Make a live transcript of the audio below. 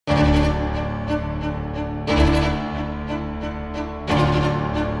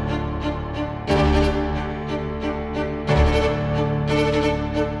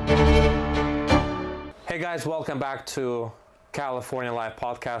guys, welcome back to California Live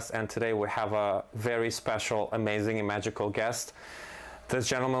Podcast, and today we have a very special, amazing, and magical guest. This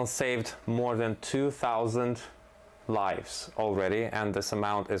gentleman saved more than 2,000 lives already, and this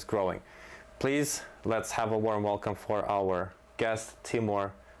amount is growing. Please, let's have a warm welcome for our guest,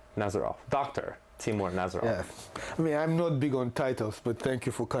 Teimour Nasirov. Dr. Teimour Nasirov. Yeah, I mean, I'm not big on titles, but thank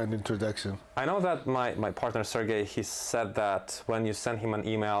you for kind introduction. I know that my partner Sergey, he said that when you send him an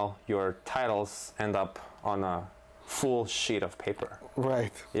email, your titles end up on a full sheet of paper.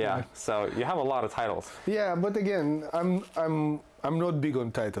 Right. Yeah. Right. So you have a lot of titles. Yeah, but again, I'm not big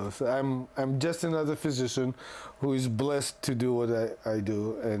on titles. I'm just another physician who is blessed to do what I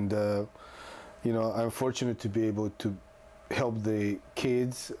do, and you know, I'm fortunate to be able to help the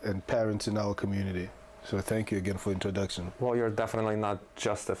kids and parents in our community. So thank you again for introduction. Well, you're definitely not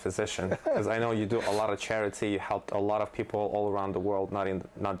just a physician, because I know you do a lot of charity. You helped a lot of people all around the world,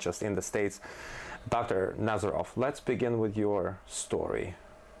 not just in the States. Dr. Nasirov, let's begin with your story.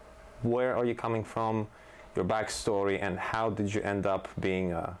 Where are you coming from, your backstory, and how did you end up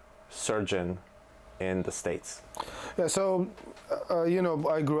being a surgeon in the States? Yeah, so you know,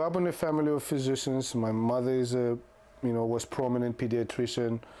 I grew up in a family of physicians. My mother is was prominent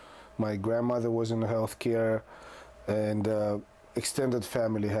pediatrician. My grandmother was in healthcare, and extended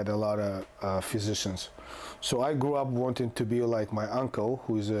family had a lot of physicians. So I grew up wanting to be like my uncle,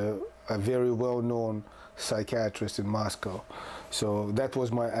 who is a very well-known psychiatrist in Moscow. So that was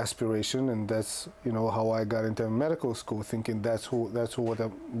my aspiration, and that's how I got into medical school, thinking that's what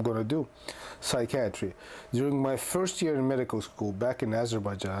I'm gonna do, psychiatry. During my first year in medical school back in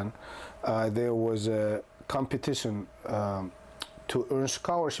Azerbaijan, there was a competition to earn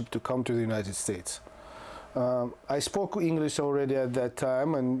scholarship to come to the United States. I spoke English already at that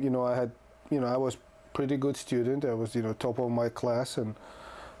time, and I was pretty good student. I was top of my class and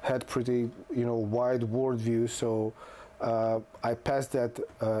had pretty wide world view. So I passed that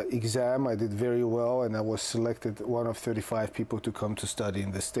exam. I did very well, and I was selected one of 35 people to come to study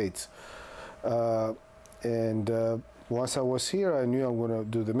in the States. Once I was here, I knew I'm going to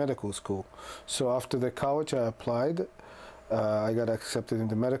do the medical school. So after the college, I applied. I got accepted in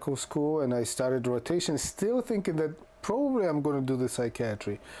the medical school, and I started rotation, still thinking that probably I'm going to do the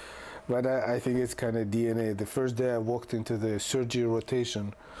psychiatry. But I think it's kind of DNA. The first day I walked into the surgery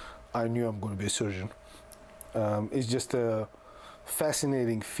rotation, I knew I'm going to be a surgeon. It's just a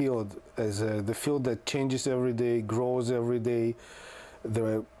fascinating field, as the field that changes every day, grows every day. There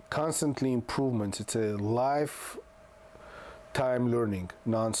are constantly improvements. It's a lifetime learning,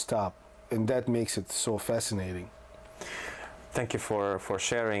 non-stop, and that makes it so fascinating. Thank you for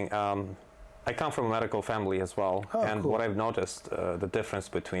sharing. I come from a medical family as well, and cool. What I've noticed, the difference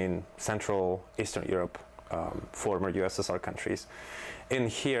between Central Eastern Europe, former USSR countries, in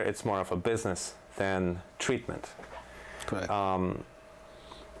here it's more of a business than treatment. Correct.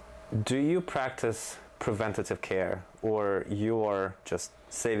 Do you practice preventative care, or you are just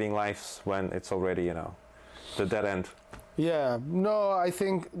saving lives when it's already the dead end? Yeah, no,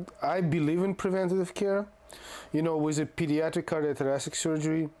 I believe in preventative care. With a pediatric cardiothoracic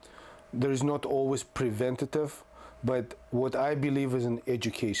surgery, there is not always preventative, but what I believe is in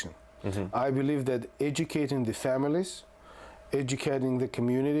education. Mm-hmm. I believe that educating the families, educating the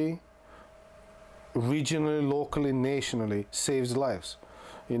community, regionally, locally, nationally, saves lives.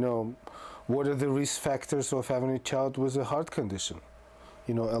 What are the risk factors of having a child with a heart condition?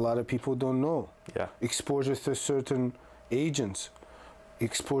 A lot of people don't know. Yeah. Exposure to certain agents,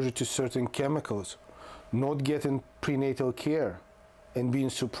 exposure to certain chemicals, not getting prenatal care, and being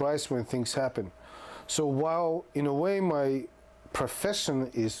surprised when things happen. So while in a way my profession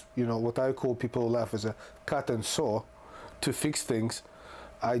is what I call, people laugh, as a cut and saw to fix things,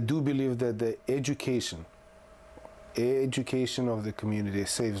 I do believe that the education of the community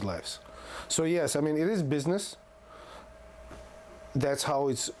saves lives. So yes, I mean, it is business. That's how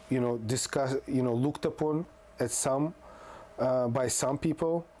it's discussed, looked upon at by some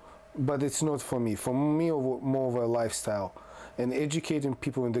people, but it's not for me. For me, more of a lifestyle, and educating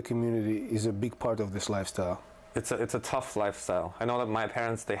people in the community is a big part of this lifestyle. It's a tough lifestyle. I know that my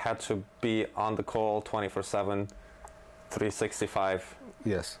parents, they had to be on the call 24/7, 365.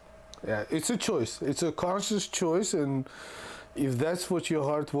 Yes. Yeah, it's a choice. It's a conscious choice, and if that's what your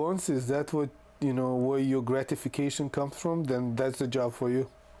heart wants, is that what where your gratification comes from, then that's the job for you.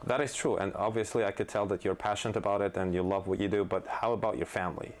 That is true, and obviously I could tell that you're passionate about it and you love what you do, but how about your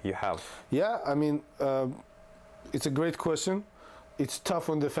family? You have... Yeah, I mean, it's a great question. It's tough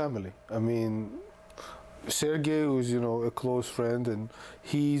on the family. I mean, Sergey, who's a close friend, and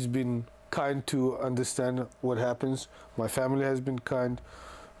he's been kind to understand what happens. My family has been kind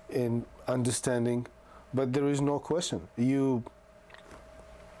in understanding, but there is no question. You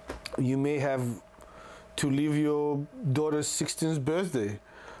may have to leave your daughter's 16th birthday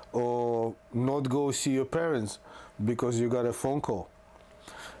or not go see your parents because you got a phone call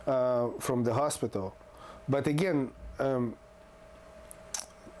from the hospital. But again,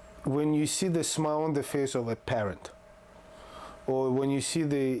 when you see the smile on the face of a parent, or when you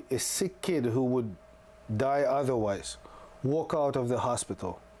see a sick kid who would die otherwise walk out of the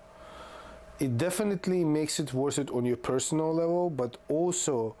hospital, it definitely makes it worth it on your personal level, but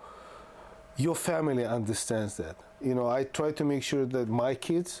also your family understands that. You know, I try to make sure that my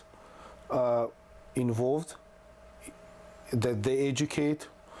kids are involved, that they educate.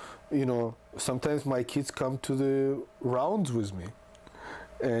 You know, sometimes my kids come to the rounds with me,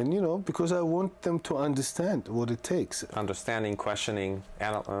 and you know, because I want them to understand what it takes. Understanding, questioning,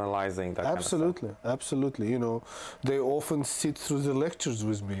 analyzing, that absolutely, kind of stuff. Absolutely. You know, they often sit through the lectures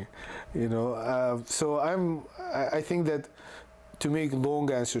with me. You know, so I think that, to make long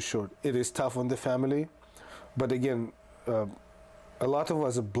answer short, it is tough on the family, but again, a lot of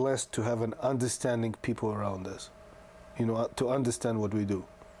us are blessed to have an understanding people around us. You know, to understand what we do.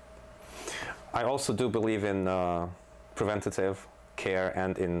 I also do believe in preventative care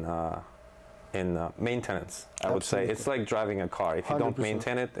and in maintenance. I would say it's like driving a car. If you 100%. Don't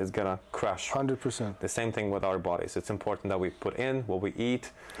maintain it, it's gonna crash. 100%. The same thing with our bodies. It's important that we put in what we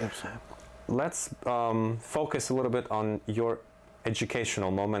eat. Absolutely. Let's focus a little bit on your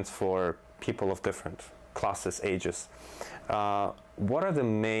educational moments for people of different classes, ages. What are the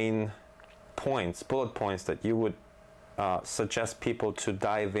main points, bullet points, that you would suggest people to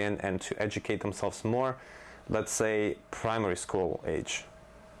dive in and to educate themselves more, let's say primary school age,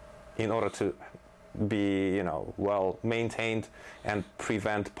 in order to be, you know, well maintained and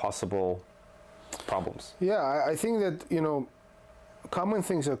prevent possible problems? Yeah, I think that, you know, common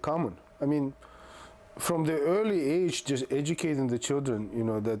things are common. I mean, from the early age, just educating the children, you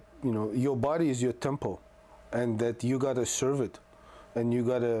know, that, you know, your body is your temple, and that you gotta serve it, and you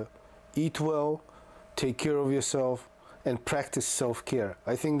gotta eat well, take care of yourself, and practice self-care.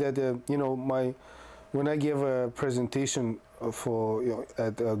 I think that, you know, when I gave a presentation for, you know,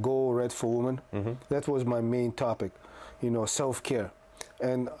 at Go Red for Women, that was my main topic, you know, self-care.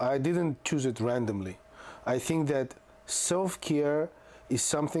 And I didn't choose it randomly. I think that self-care is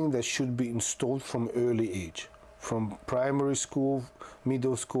something that should be installed from early age, from primary school,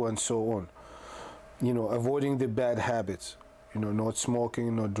 middle school, and so on. You know, avoiding the bad habits, you know, not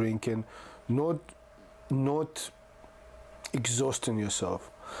smoking, not drinking, not exhausting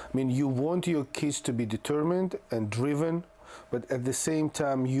yourself. I mean, you want your kids to be determined and driven, but at the same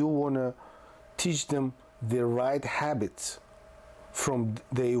time, you want to teach them the right habits from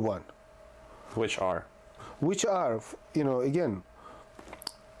day one. Which are? Which are, you know, again,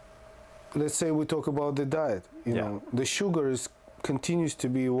 let's say we talk about the diet. You know, the sugar continues to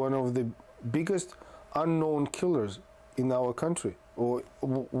be one of the biggest unknown killers in our country or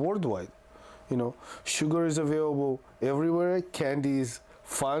worldwide. You know, sugar is available everywhere. Candy is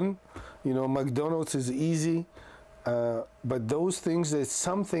fun. You know, McDonald's is easy. But those things, there's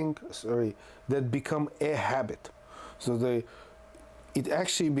something, that become a habit. So it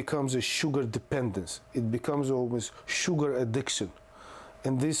actually becomes a sugar dependence. It becomes almost sugar addiction.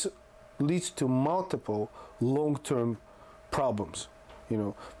 And this leads to multiple long-term problems. You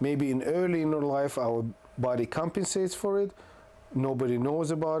know, maybe early in our life, our body compensates for it. Nobody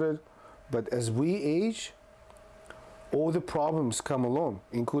knows about it. But as we age, all the problems come along,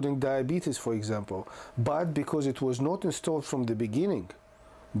 including diabetes, for example. But because it was not installed from the beginning,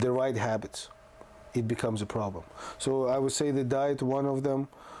 the right habits, it becomes a problem. So I would say the diet, one of them.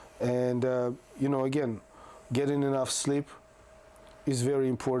 And, you know, again, getting enough sleep is very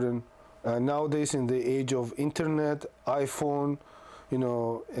important. Nowadays, in the age of internet, iPhone, you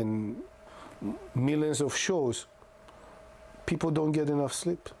know, and millions of shows, people don't get enough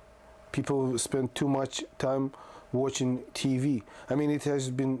sleep. People spend too much time watching TV. I mean, it has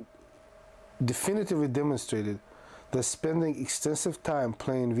been definitively demonstrated that spending extensive time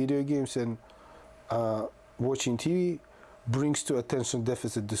playing video games and watching TV brings to attention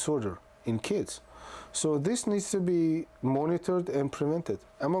deficit disorder in kids. So this needs to be monitored and prevented,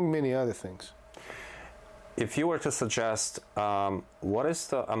 among many other things. If you were to suggest what is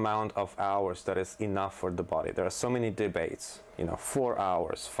the amount of hours that is enough for the body? There are so many debates, you know, 4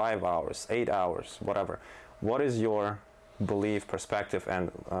 hours, 5 hours, 8 hours, whatever. What is your belief, perspective,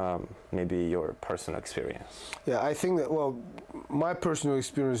 and maybe your personal experience? Yeah, I think that, well, my personal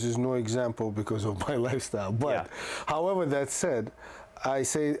experience is no example because of my lifestyle. But however, that said, I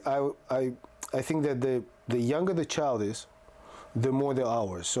think that the younger the child is, the more the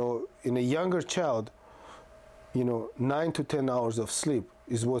hours. So in a younger child, 9 to 10 hours of sleep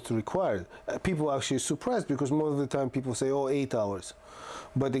is what's required. People are actually surprised because most of the time people say, oh, 8 hours.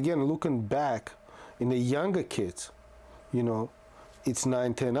 But again, looking back in the younger kids, it's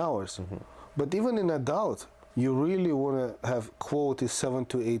 9, 10 hours. But even in adult, you really want to have quality 7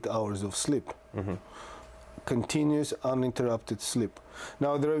 to 8 hours of sleep. Continuous, uninterrupted sleep.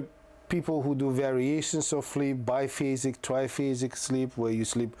 Now, there are people who do variations of sleep, biphasic, triphasic sleep, where you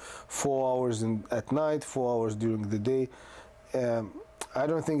sleep 4 hours at night, 4 hours during the day. I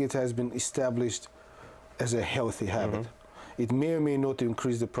don't think it has been established as a healthy habit. It may or may not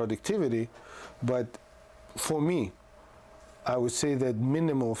increase the productivity, but for me, I would say that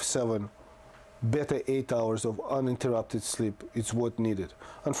minimum of 7, better 8 hours of uninterrupted sleep is what needed.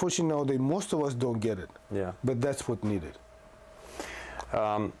 Unfortunately, nowadays, most of us don't get it. Yeah. But that's what needed.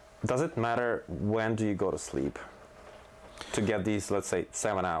 Does it matter when do you go to sleep to get these, let's say,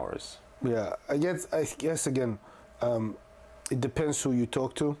 7 hours? Yeah, I guess again, it depends who you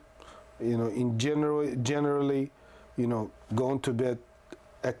talk to. In generally, going to bed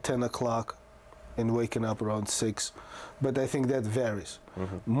at 10 o'clock and waking up around 6, but I think that varies.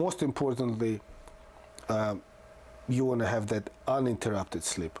 Most importantly, you want to have that uninterrupted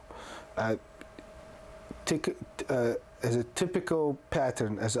sleep. As a typical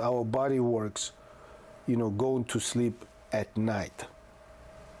pattern, as our body works, going to sleep at night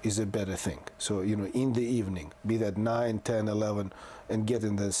is a better thing. So, in the evening, be that 9, 10, 11, and get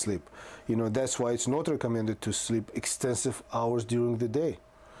in that sleep. That's why it's not recommended to sleep extensive hours during the day,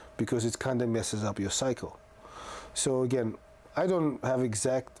 because it kind of messes up your cycle. So again, I don't have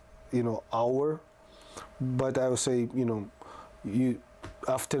exact, hour, but I would say, you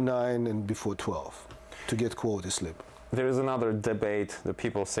after 9 and before 12 to get quality sleep. There is another debate that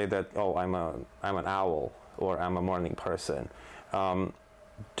people say that, oh, I'm an owl or I'm a morning person.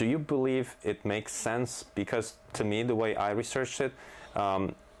 Do you believe it makes sense? Because to me, the way I researched it,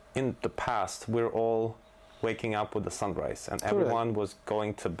 in the past, we're all waking up with the sunrise and everyone was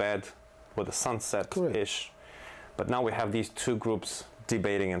going to bed with the sunset-ish. But now we have these two groups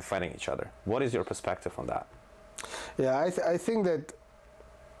debating and fighting each other. What is your perspective on that? Yeah, I think that,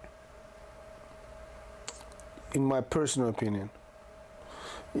 in my personal opinion,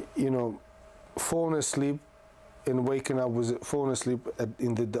 falling asleep and waking up falling asleep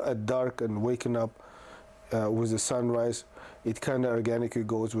at dark and waking up with the sunrise, it kind of organically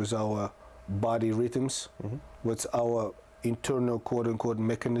goes with our body rhythms. What's our internal quote-unquote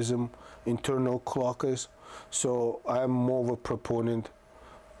mechanism, internal clock is. So I'm more of a proponent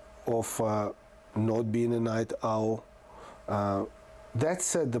of not being a night owl. That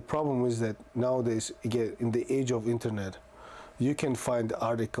said, the problem is that nowadays, again, in the age of internet, you can find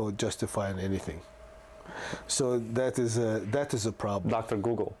article justifying anything. So that is a problem. Dr.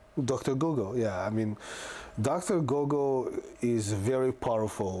 Google. Dr. Google, yeah. I mean, Dr. Google is a very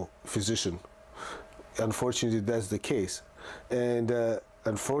powerful physician. Unfortunately, that's the case. And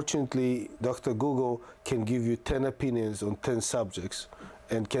unfortunately, Dr. Google can give you 10 opinions on 10 subjects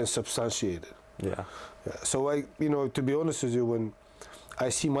and can substantiate it. Yeah. So to be honest with you, when I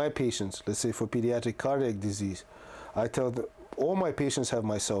see my patients, let's say for pediatric cardiac disease, I tell them, all my patients have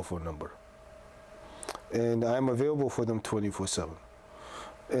my cell phone number. And I'm available for them 24/7.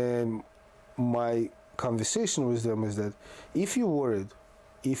 And my conversation with them is that if you're worried,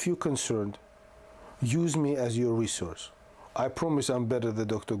 if you're concerned, use me as your resource. I promise I'm better than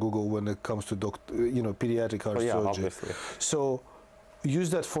Dr. Google when it comes to pediatric heart surgery. Obviously. So use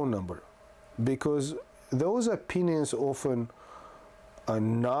that phone number, because those opinions often are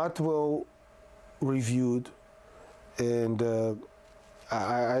not well reviewed, and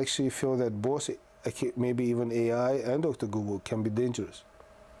I actually feel that both, maybe even AI and Dr. Google, can be dangerous.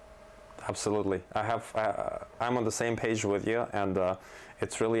 Absolutely. I'm on the same page with you, and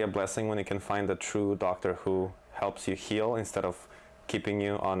it's really a blessing when you can find a true doctor who helps you heal instead of keeping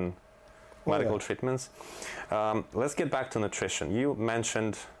you on medical treatments. Let's get back to nutrition. You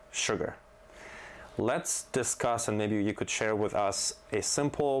mentioned sugar. Let's discuss, and maybe you could share with us a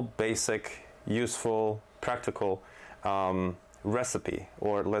simple, basic, useful, practical recipe,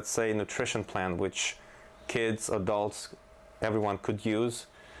 or let's say nutrition plan, which kids, adults, everyone could use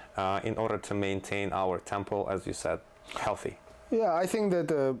in order to maintain our temple, as you said, healthy. Yeah, I think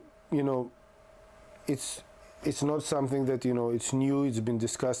that it's not something that it's new. It's been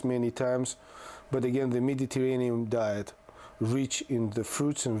discussed many times, but again, the Mediterranean diet, rich in the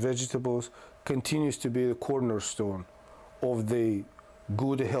fruits and vegetables, continues to be the cornerstone of the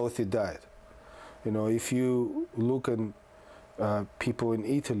good, healthy diet. If you look at people in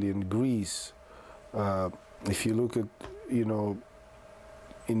Italy and Greece, if you look at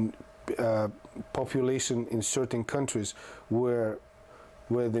in population in certain countries where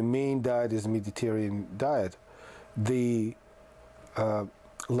the main diet is Mediterranean diet, the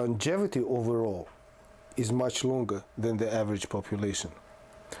longevity overall is much longer than the average population.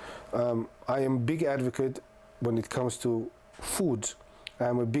 I am a big advocate when it comes to foods. I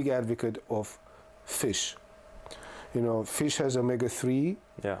am a big advocate of fish. You know, fish has omega-3,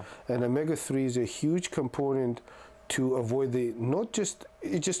 and omega-3 is a huge component to avoid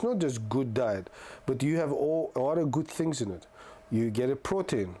it's just not just good diet, but you have a lot of good things in it. You get a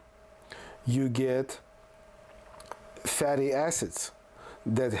protein, you get fatty acids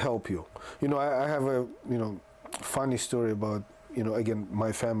that help you. You know, I have a funny story about again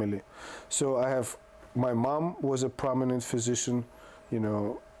my family. So my mom was a prominent physician,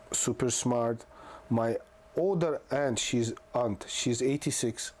 super smart. My older aunt, she's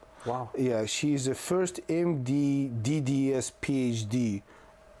 86. Wow. Yeah, she's the first MD, DDS, PhD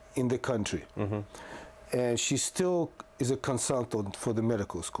in the country. Mm-hmm. And she still is a consultant for the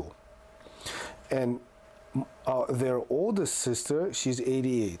medical school. And their oldest sister, she's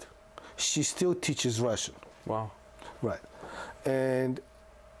 88. She still teaches Russian. Wow. Right. And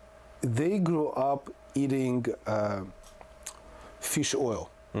they grew up eating fish oil.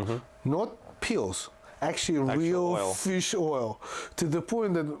 Mm-hmm. Not pills. Actually real oil. Fish oil, to the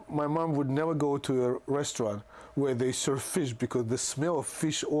point that my mom would never go to a restaurant where they serve fish because the smell of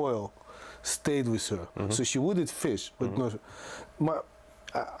fish oil stayed with her. Mm-hmm. So she would eat fish, but not.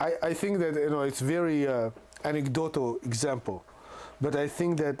 I think that it's very anecdotal example, but I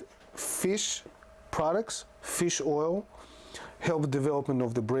think that fish products, fish oil, help development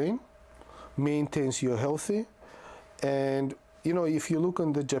of the brain, maintains you healthy, and if you look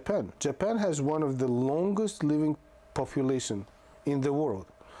on Japan has one of the longest living population in the world.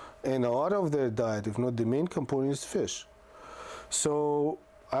 And a lot of their diet, if not the main component, is fish. So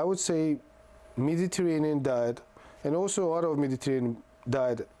I would say Mediterranean diet, and also a lot of Mediterranean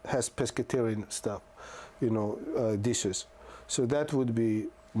diet has pescatarian stuff, dishes. So that would be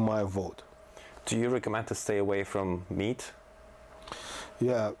my vote. Do you recommend to stay away from meat?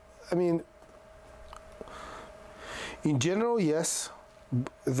 Yeah, I mean, in general, yes,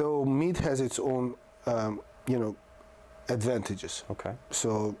 though meat has its own, advantages. Okay.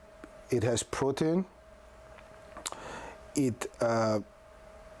 So it has protein. It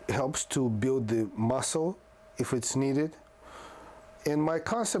helps to build the muscle if it's needed. And my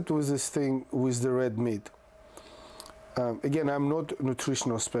concept was this thing with the red meat. Again, I'm not a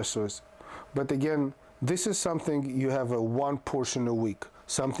nutritional specialist, but again, this is something you have one portion a week,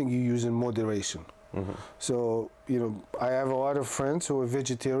 something you use in moderation. Mm-hmm. So, I have a lot of friends who are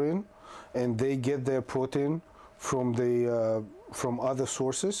vegetarian, and they get their protein from from other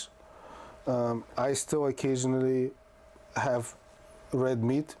sources. I still occasionally have red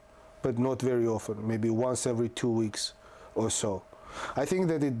meat, but not very often, maybe once every 2 weeks or so. I think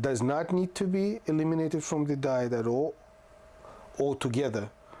that it does not need to be eliminated from the diet at all, altogether,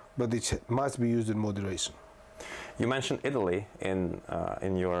 but it must be used in moderation. You mentioned Italy in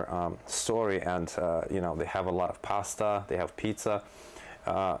your story, and they have a lot of pasta, they have pizza.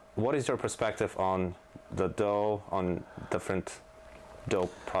 What is your perspective on the dough, on different dough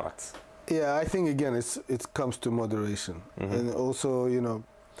products? Yeah, I think again it comes to moderation, mm-hmm. and also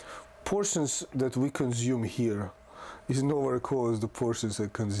portions that we consume here is nowhere close to the portions that are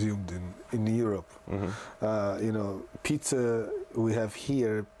consumed in Europe. Mm-hmm. Pizza we have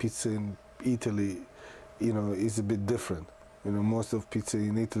here, pizza in Italy, is a bit different. Most of pizza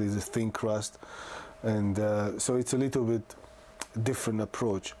in Italy is a thin crust, and so it's a little bit different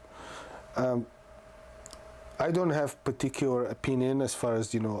approach. I don't have particular opinion as far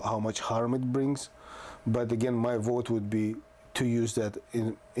as how much harm it brings, but again, my vote would be to use that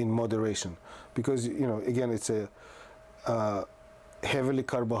in moderation, because again, it's a heavily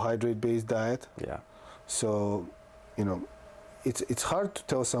carbohydrate-based diet. Yeah. So it's hard to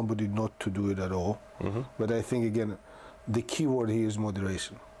tell somebody not to do it at all. Mm-hmm. But I think again, the key word here is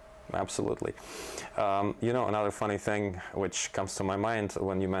moderation. Absolutely. Another funny thing which comes to my mind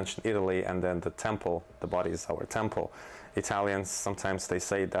when you mentioned Italy and then the temple, the body is our temple. Italians, sometimes they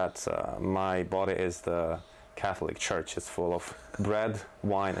say that my body is the Catholic Church. It's full of bread,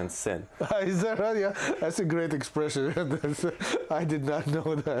 wine, and sin. Is that right? Yeah, that's a great expression. I did not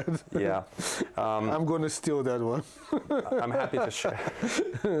know that. Yeah. I'm going to steal that one. I'm happy to share.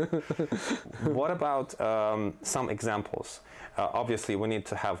 What about some examples? Obviously, we need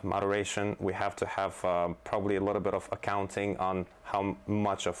to have moderation. We have to have probably a little bit of accounting on how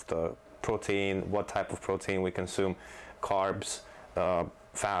much of the protein, what type of protein we consume, carbs,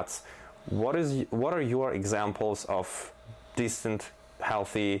 fats. What are your examples of decent,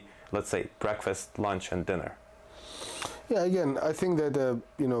 healthy let's say breakfast, lunch, and dinner? Yeah, again, I think that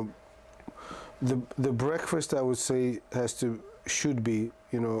the breakfast, I would say, should be,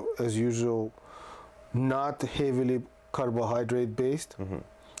 as usual, not heavily carbohydrate based.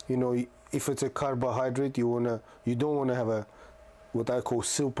 If it's a carbohydrate, you don't wanna have what I call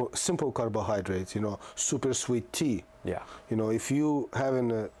simple carbohydrates. Super sweet tea. Yeah. If you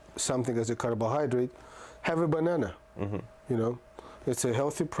having something as a carbohydrate, have a banana. It's a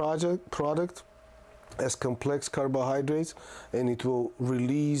healthy product, as complex carbohydrates, and it will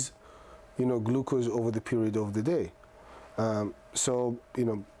release, glucose over the period of the day. So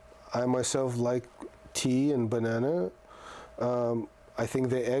I myself like tea and banana. I think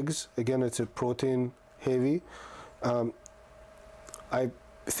the eggs, again, it's a protein heavy. I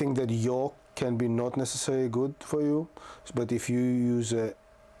think that yolk can be not necessarily good for you, but if you use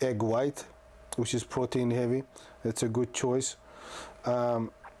egg white, which is protein heavy, that's a good choice. The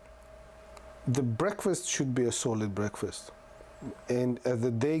breakfast should be a solid breakfast, and as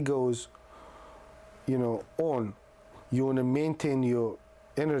the day goes on, you want to maintain your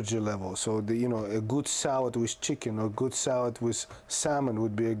energy level. So a good salad with chicken or good salad with salmon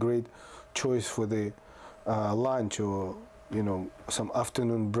would be a great choice for the lunch or some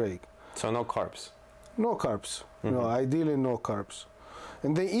afternoon break. So no carbs? No carbs. Ideally no carbs.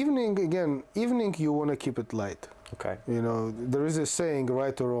 And the evening you want to keep it light. Okay. There is a saying,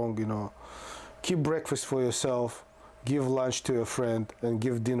 right or wrong, keep breakfast for yourself, give lunch to your friend, and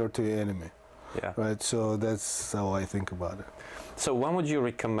give dinner to your enemy. Yeah. Right. So that's how I think about it. So when would you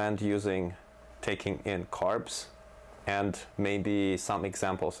recommend taking in carbs, and maybe some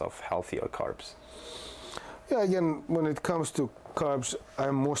examples of healthier carbs? Yeah. Again, when it comes to carbs,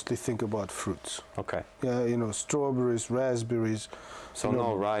 I mostly think about fruits. Okay. Yeah. Strawberries, raspberries. So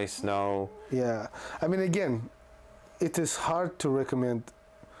no rice, no. Yeah. I mean, again, it is hard to recommend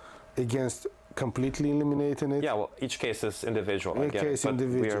against completely eliminating it. Yeah, well, each case is individual. Each case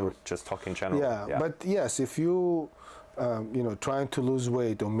individual. We're just talking general. Yeah, but yes, if you, trying to lose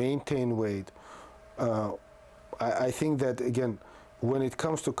weight or maintain weight, I think that, again, when it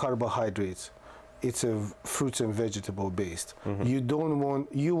comes to carbohydrates, it's a fruits and vegetable based. You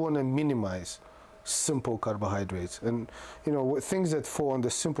want to minimize simple carbohydrates, and things that fall under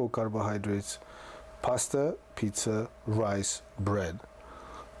simple carbohydrates: pasta, pizza, rice, bread.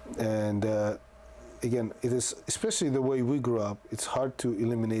 And again, it is, especially the way we grew up, it's hard to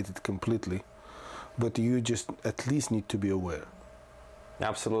eliminate it completely, but you just at least need to be aware.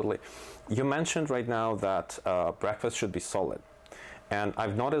 Absolutely. You mentioned right now that breakfast should be solid, and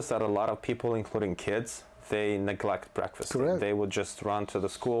I've noticed that a lot of people, including kids, they neglect breakfast. Correct. They would just run to the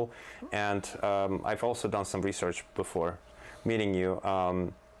school, and I've also done some research before meeting you.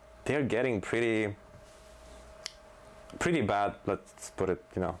 They're getting pretty bad, let's put it,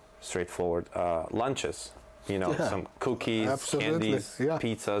 straightforward, lunches, some cookies, Absolutely. candies,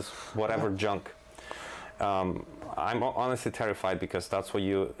 pizzas, whatever junk. I'm honestly terrified, because that's what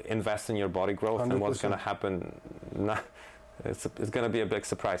you invest in your body growth, 100%. And what's going to happen, it's going to be a big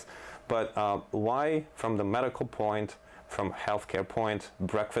surprise. But why, from the medical point, from healthcare point,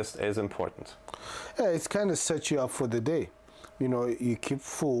 breakfast is important? Yeah, it kind of sets you up for the day. You keep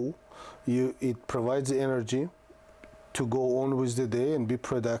full, it provides the energy to go on with the day and be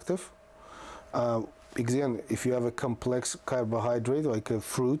productive. Again, if you have a complex carbohydrate like a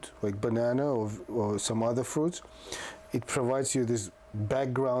fruit, like banana or some other fruits, it provides you this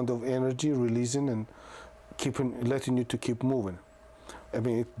background of energy releasing and letting you to keep moving. I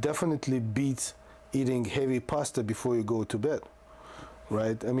mean, it definitely beats eating heavy pasta before you go to bed,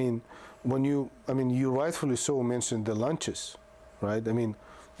 right? I mean, you rightfully so mentioned the lunches, right? I mean,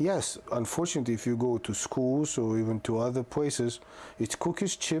 yes, unfortunately, if you go to schools or even to other places, it's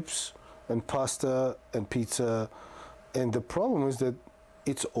cookies, chips, and pasta and pizza, and the problem is that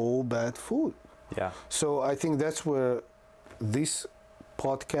it's all bad food. Yeah. So I think that's where this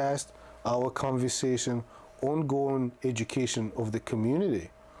podcast, our conversation, ongoing education of the community,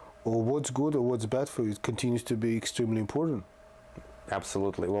 or what's good or what's bad for you, continues to be extremely important.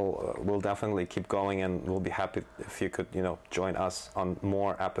 Absolutely. We'll definitely keep going, and we'll be happy if you could, join us on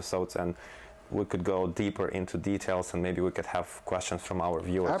more episodes, and we could go deeper into details, and maybe we could have questions from our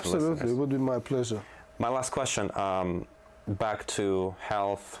viewers. Absolutely, it would be my pleasure. My last question, back to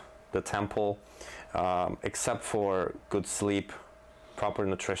health, the temple, except for good sleep, proper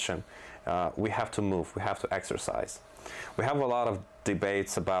nutrition, we have to move, we have to exercise. We have a lot of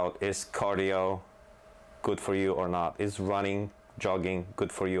debates about, is cardio good for you or not? Is running, jogging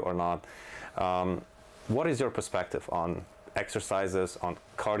good for you or not? What is your perspective on exercises, on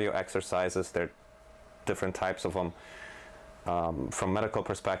cardio exercises? There are different types of them. from medical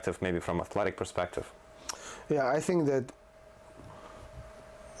perspective, maybe from athletic perspective? Yeah, I think that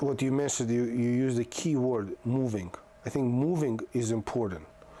what you mentioned, you used the key word, moving. I think moving is important.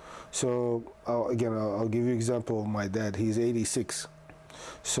 So again, I'll give you an example of my dad. He's 86.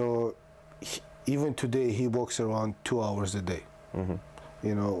 So even today, he walks around 2 hours a day. Mm-hmm.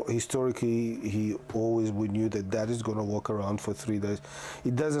 You know, historically, we knew that is going to walk around for 3 days.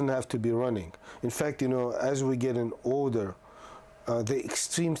 It doesn't have to be running. In fact, you know, as we get older, the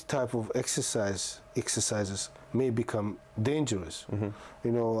extreme type of exercises may become dangerous. Mm-hmm.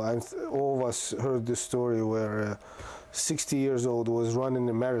 You know, all of us heard the story where 60 years old was running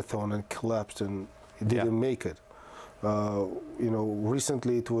a marathon and collapsed and he didn't make it. You know,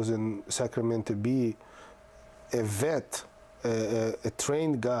 recently it was in Sacramento, a vet, a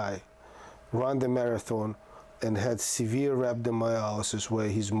trained guy, ran the marathon and had severe rhabdomyolysis where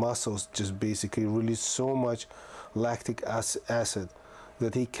his muscles just basically released so much lactic acid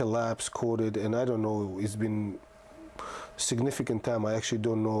that he collapsed, coded, and I don't know, it's been significant time. I actually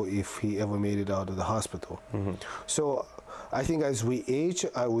don't know if he ever made it out of the hospital. Mm-hmm. So I think as we age,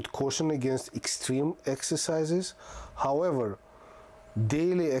 I would caution against extreme exercises. However,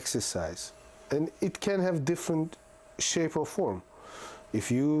 daily exercise, and it can have different shape or form.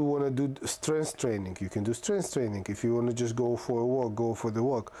 If you want to do strength training, you can do strength training. If you want to just go for a walk, go for the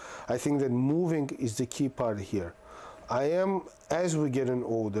walk. I think that moving is the key part here. As I am getting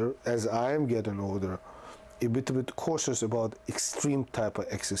older, a bit cautious about extreme type of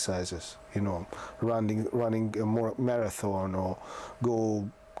exercises. You know, running a more marathon or go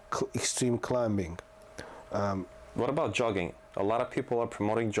extreme climbing. What about jogging? A lot of people are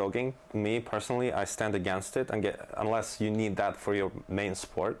promoting jogging. Me personally, I stand against it, unless you need that for your main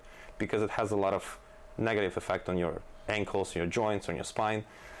sport, because it has a lot of negative effect on your ankles, your joints, on your spine.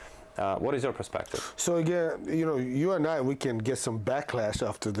 What is your perspective? So again, you know, you and I, we can get some backlash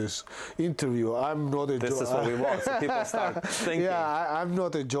after this interview. I'm not a jogger. This is what we want, so people start thinking. Yeah, I'm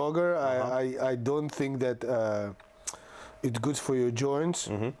not a jogger. Uh-huh. I don't think that it's good for your joints.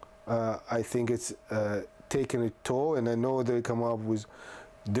 Mm-hmm. I think it's taking a toll, and I know they come up with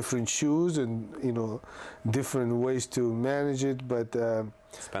different shoes and, you know, different ways to manage it, but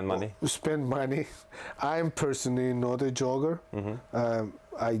spend money. Spend money. I'm personally not a jogger. Mm-hmm.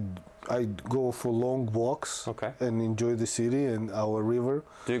 I go for long walks, okay, and enjoy the city and our river.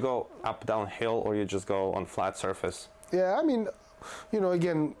 Do you go up, downhill, or you just go on flat surface? Yeah, I mean, you know,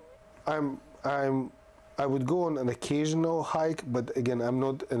 again, I would go on an occasional hike, but again, I'm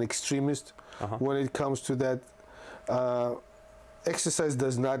not an extremist when it comes to that. Exercise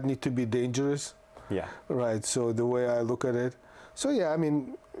does not need to be dangerous. Yeah. Right. So the way I look at it. So yeah, I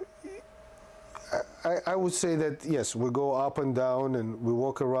mean, I would say that yes, we go up and down and we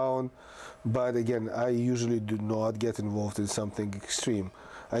walk around, but again, I usually do not get involved in something extreme.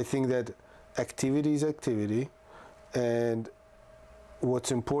 I think that activity is activity, and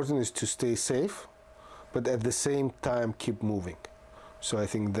what's important is to stay safe, but at the same time keep moving. So I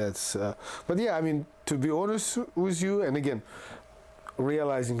think that's. But yeah, I mean, to be honest with you, and again,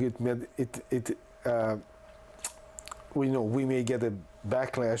 realizing we may get a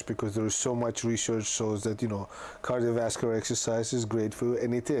backlash because there is so much research shows that, you know, cardiovascular exercise is great for you,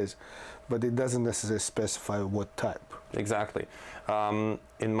 and it is, but it doesn't necessarily specify what type. Exactly.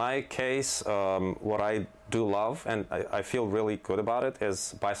 In my case, what I do love, and I feel really good about it,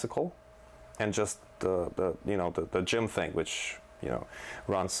 is bicycle, and just the gym thing, which, you know,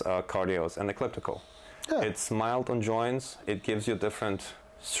 runs cardios, and elliptical. Yeah. It's mild on joints. It gives you different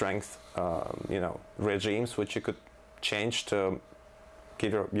strength, regimes, which you could change to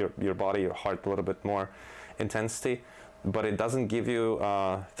give your body, your heart a little bit more intensity, but it doesn't give you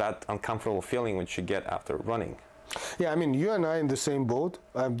that uncomfortable feeling which you get after running. Yeah, I mean, you and I in the same boat.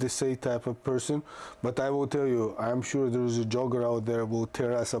 I'm the same type of person, but I will tell you, I'm sure there is a jogger out there who will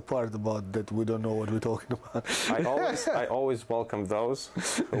tear us apart about that. We don't know what we're talking about. I always welcome those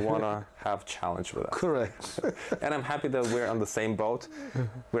who want to have challenge with us. Correct. And I'm happy that we're on the same boat.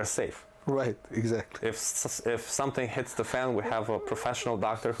 We're safe. Right, exactly. If something hits the fan, we have a professional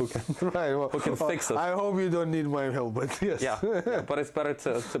doctor who can who can fix it. I hope you don't need my help, but yes. Yeah, but it's better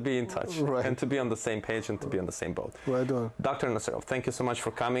to be in touch, right, and to be on the same page and to be on the same boat. Right on. Dr. Nasirov, thank you so much for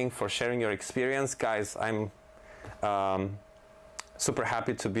coming, for sharing your experience. Guys, I'm super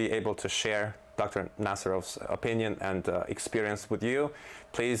happy to be able to share Dr. Nasirov's opinion and experience with you.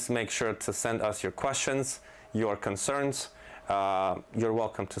 Please make sure to send us your questions, your concerns. You're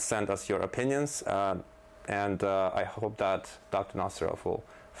welcome to send us your opinions, and I hope that Dr. Nasirov will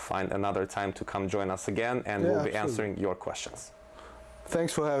find another time to come join us again, and we'll be answering your questions.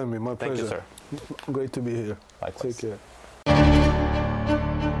 Thanks for having me. My pleasure. Thank you, sir. Great to be here. Likewise. Take care.